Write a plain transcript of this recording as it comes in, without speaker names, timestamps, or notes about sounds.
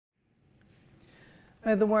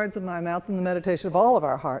May the words of my mouth and the meditation of all of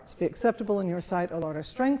our hearts be acceptable in your sight, O Lord, our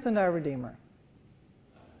strength and our Redeemer.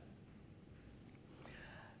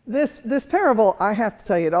 This parable, I have to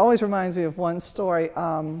tell you, it always reminds me of one story.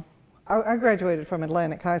 I graduated from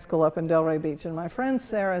Atlantic High School up in Delray Beach, and my friend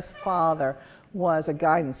Sarah's father was a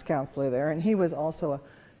guidance counselor there, and he was also a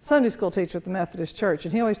Sunday school teacher at the Methodist Church,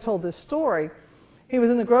 and he always told this story. He was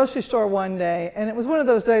in the grocery store one day, and it was one of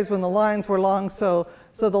those days when the lines were long, so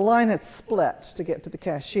the line had split to get to the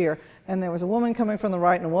cashier, and there was a woman coming from the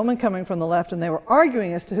right and a woman coming from the left, and they were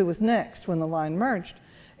arguing as to who was next when the line merged.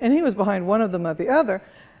 And he was behind one of them or the other,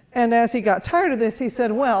 and as he got tired of this, he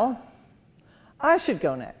said, well, I should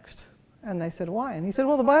go next. And they said, why? And he said,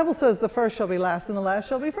 well, the Bible says the first shall be last and the last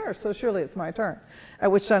shall be first, so surely it's my turn.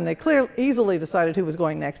 At which time they easily decided who was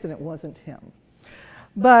going next, and it wasn't him.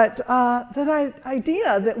 But that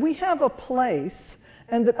idea that we have a place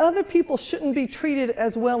and that other people shouldn't be treated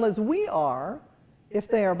as well as we are if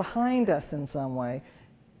they are behind us in some way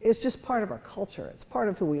is just part of our culture. It's part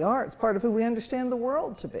of who we are. It's part of who we understand the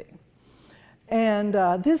world to be. And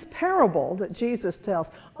this parable that Jesus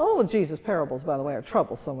tells, all of Jesus' parables, by the way, are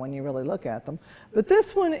troublesome when you really look at them. But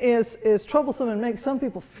this one is troublesome and makes some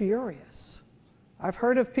people furious. I've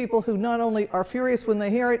heard of people who not only are furious when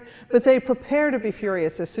they hear it, but they prepare to be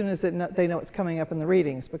furious as soon as they know it's coming up in the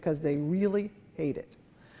readings because they really hate it.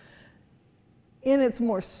 In its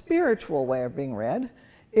more spiritual way of being read,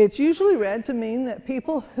 it's usually read to mean that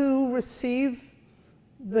people who receive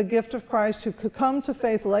the gift of Christ, who could come to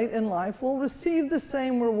faith late in life, will receive the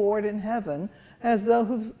same reward in heaven as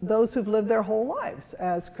those who've lived their whole lives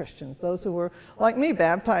as Christians, those who were, like me,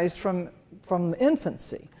 baptized from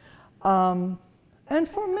infancy. And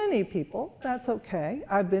for many people, that's okay.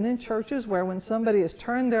 I've been in churches where when somebody has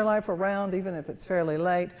turned their life around, even if it's fairly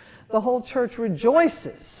late, the whole church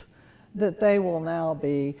rejoices that they will now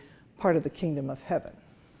be part of the kingdom of heaven.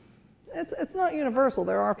 It's not universal.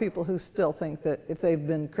 There are people who still think that if they've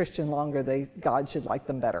been Christian longer, God should like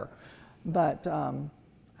them better. But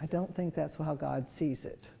I don't think that's how God sees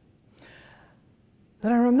it.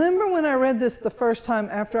 But I remember when I read this the first time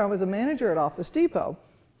after I was a manager at Office Depot,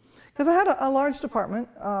 because I had a large department,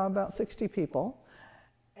 about 60 people,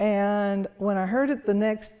 and when I heard it the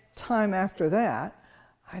next time after that,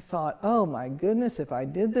 I thought, oh my goodness, if I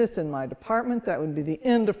did this in my department, that would be the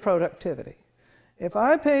end of productivity. If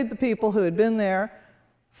I paid the people who had been there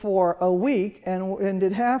for a week and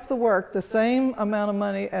did half the work the same amount of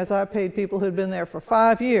money as I paid people who had been there for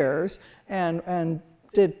 5 years and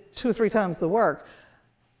did 2 or 3 times the work,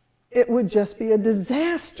 it would just be a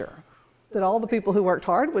disaster. That all the people who worked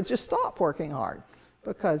hard would just stop working hard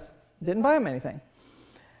because it didn't buy them anything.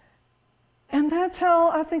 And that's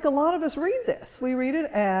how I think a lot of us read this. We read it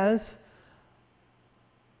as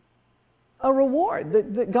a reward,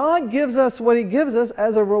 that God gives us what he gives us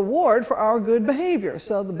as a reward for our good behavior.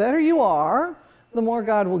 So the better you are, the more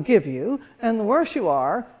God will give you, and the worse you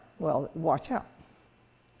are, well, watch out.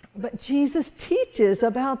 But Jesus teaches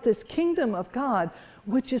about this kingdom of God,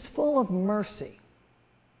 which is full of mercy.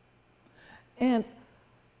 And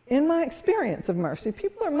in my experience of mercy,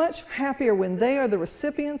 people are much happier when they are the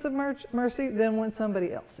recipients of mercy than when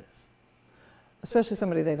somebody else is, especially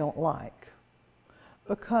somebody they don't like,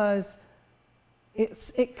 because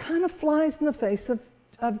it kind of flies in the face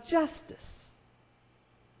of justice.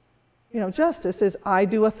 You know, justice is I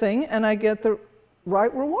do a thing and I get the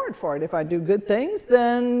right reward for it. If I do good things,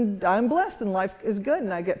 then I'm blessed and life is good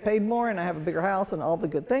and I get paid more and I have a bigger house and all the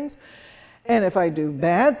good things. And if I do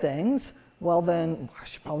bad things, well then I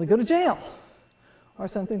should probably go to jail or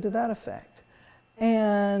something to that effect.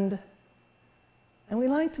 And we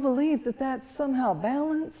like to believe that that's somehow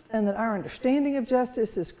balanced and that our understanding of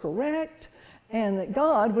justice is correct and that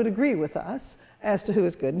God would agree with us as to who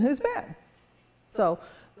is good and who's bad. So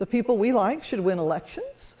the people we like should win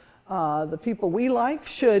elections. The people we like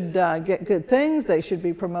should get good things. They should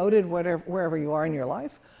be promoted wherever you are in your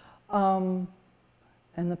life. And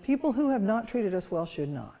the people who have not treated us well should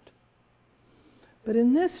not. But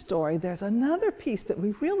in this story, there's another piece that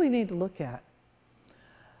we really need to look at.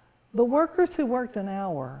 The workers who worked an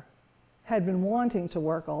hour had been wanting to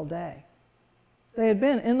work all day. They had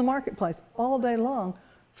been in the marketplace all day long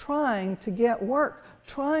trying to get work,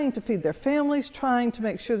 trying to feed their families, trying to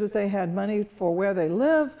make sure that they had money for where they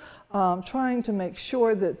live, trying to make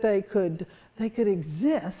sure that they could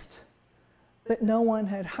exist, but no one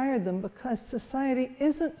had hired them because society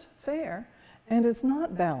isn't fair and it's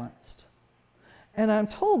not balanced. And I'm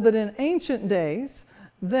told that in ancient days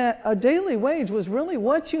that a daily wage was really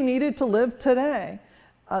what you needed to live today.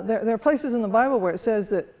 There are places in the Bible where it says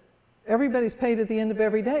that everybody's paid at the end of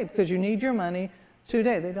every day because you need your money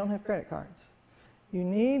today. They don't have credit cards. You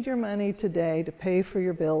need your money today to pay for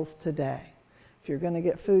your bills today. If you're going to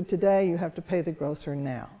get food today, you have to pay the grocer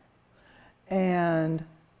now. And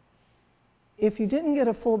if you didn't get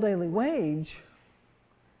a full daily wage,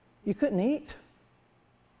 you couldn't eat.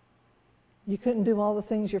 You couldn't do all the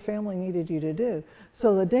things your family needed you to do.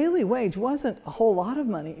 So the daily wage wasn't a whole lot of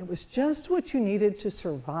money. It was just what you needed to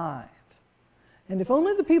survive. And if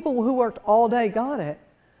only the people who worked all day got it,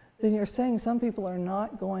 then you're saying some people are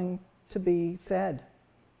not going to be fed.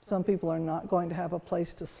 Some people are not going to have a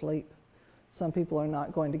place to sleep. Some people are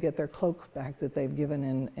not going to get their cloak back that they've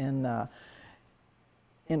given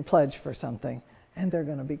in pledge for something, and they're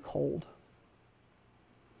going to be cold.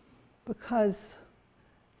 Because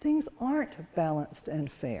things aren't balanced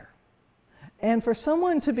and fair. And for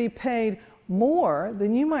someone to be paid more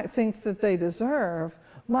than you might think that they deserve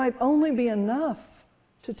might only be enough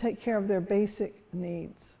to take care of their basic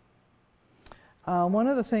needs. One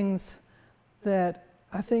of the things that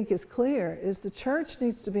I think is clear is the church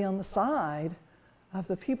needs to be on the side of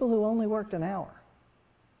the people who only worked an hour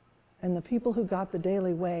and the people who got the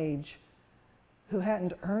daily wage, who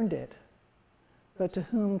hadn't earned it, but to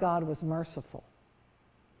whom God was merciful.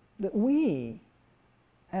 That we,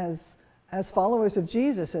 as followers of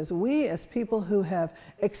Jesus, as people who have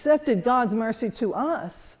accepted God's mercy to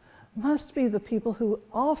us, must be the people who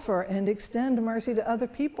offer and extend mercy to other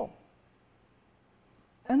people.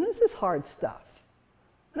 And this is hard stuff.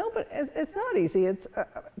 No, but it's not easy. It's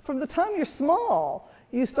from the time you're small,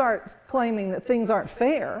 you start claiming that things aren't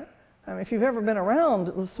fair. I mean, if you've ever been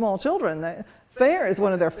around small children, fair is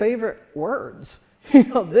one of their favorite words. You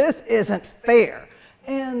know, this isn't fair.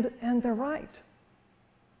 And they're right.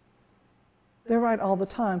 They're right all the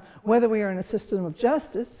time. Whether we are in a system of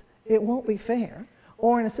justice, it won't be fair.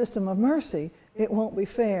 Or in a system of mercy, it won't be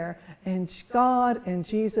fair. And God and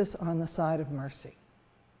Jesus are on the side of mercy.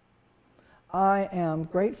 I am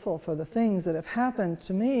grateful for the things that have happened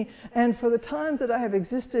to me and for the times that I have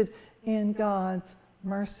existed in God's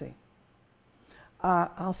mercy.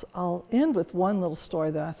 I'll end with one little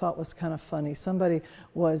story that I thought was kind of funny. Somebody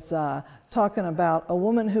was talking about a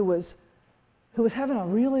woman who was having a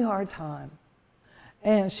really hard time,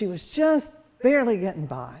 and she was just barely getting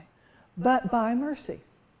by, but by mercy.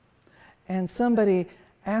 And somebody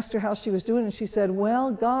asked her how she was doing, and she said,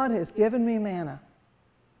 "Well, God has given me manna.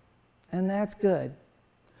 And that's good,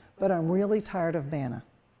 but I'm really tired of manna.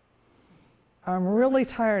 I'm really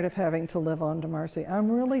tired of having to live on to mercy.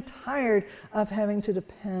 I'm really tired of having to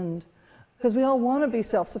depend." Because we all want to be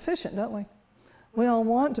self-sufficient, don't we? We all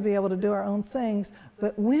want to be able to do our own things,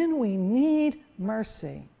 but when we need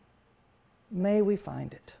mercy, may we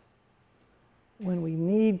find it. When we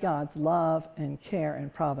need God's love and care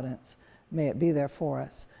and providence, may it be there for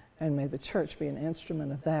us, and may the church be an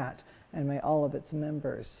instrument of that, and may all of its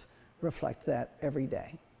members reflect that every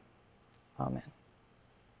day. Amen.